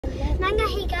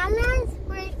Palangga,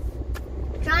 we're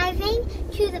driving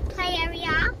to the play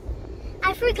area.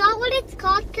 I forgot what it's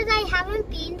called because I haven't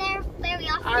been there very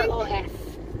often. R.O.F.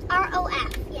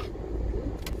 R.O.F, yeah.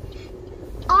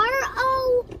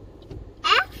 R.O.F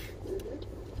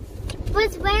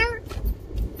was where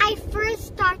I first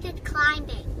started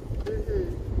climbing.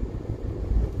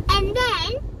 And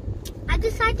then I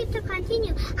decided to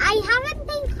continue. I haven't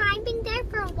been climbing there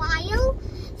for a while,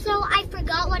 so I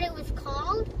forgot what it was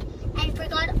called and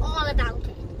forgot all about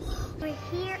it. We're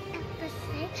here at the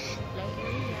play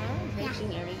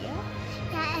area.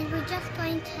 Yeah, and we're just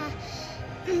going to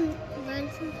learn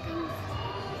some things.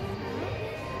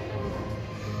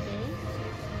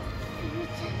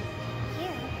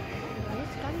 Here.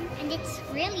 And it's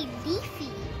really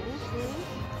leafy.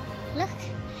 Look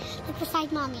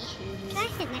beside Mommy. Can I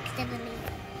sit next to the lady?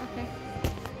 Okay.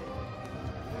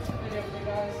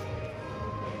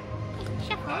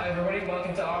 Hi everybody,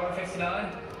 welcome to R.O.F.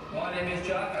 My name is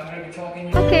Jack. I'm going to be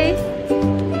talking to you. Okay.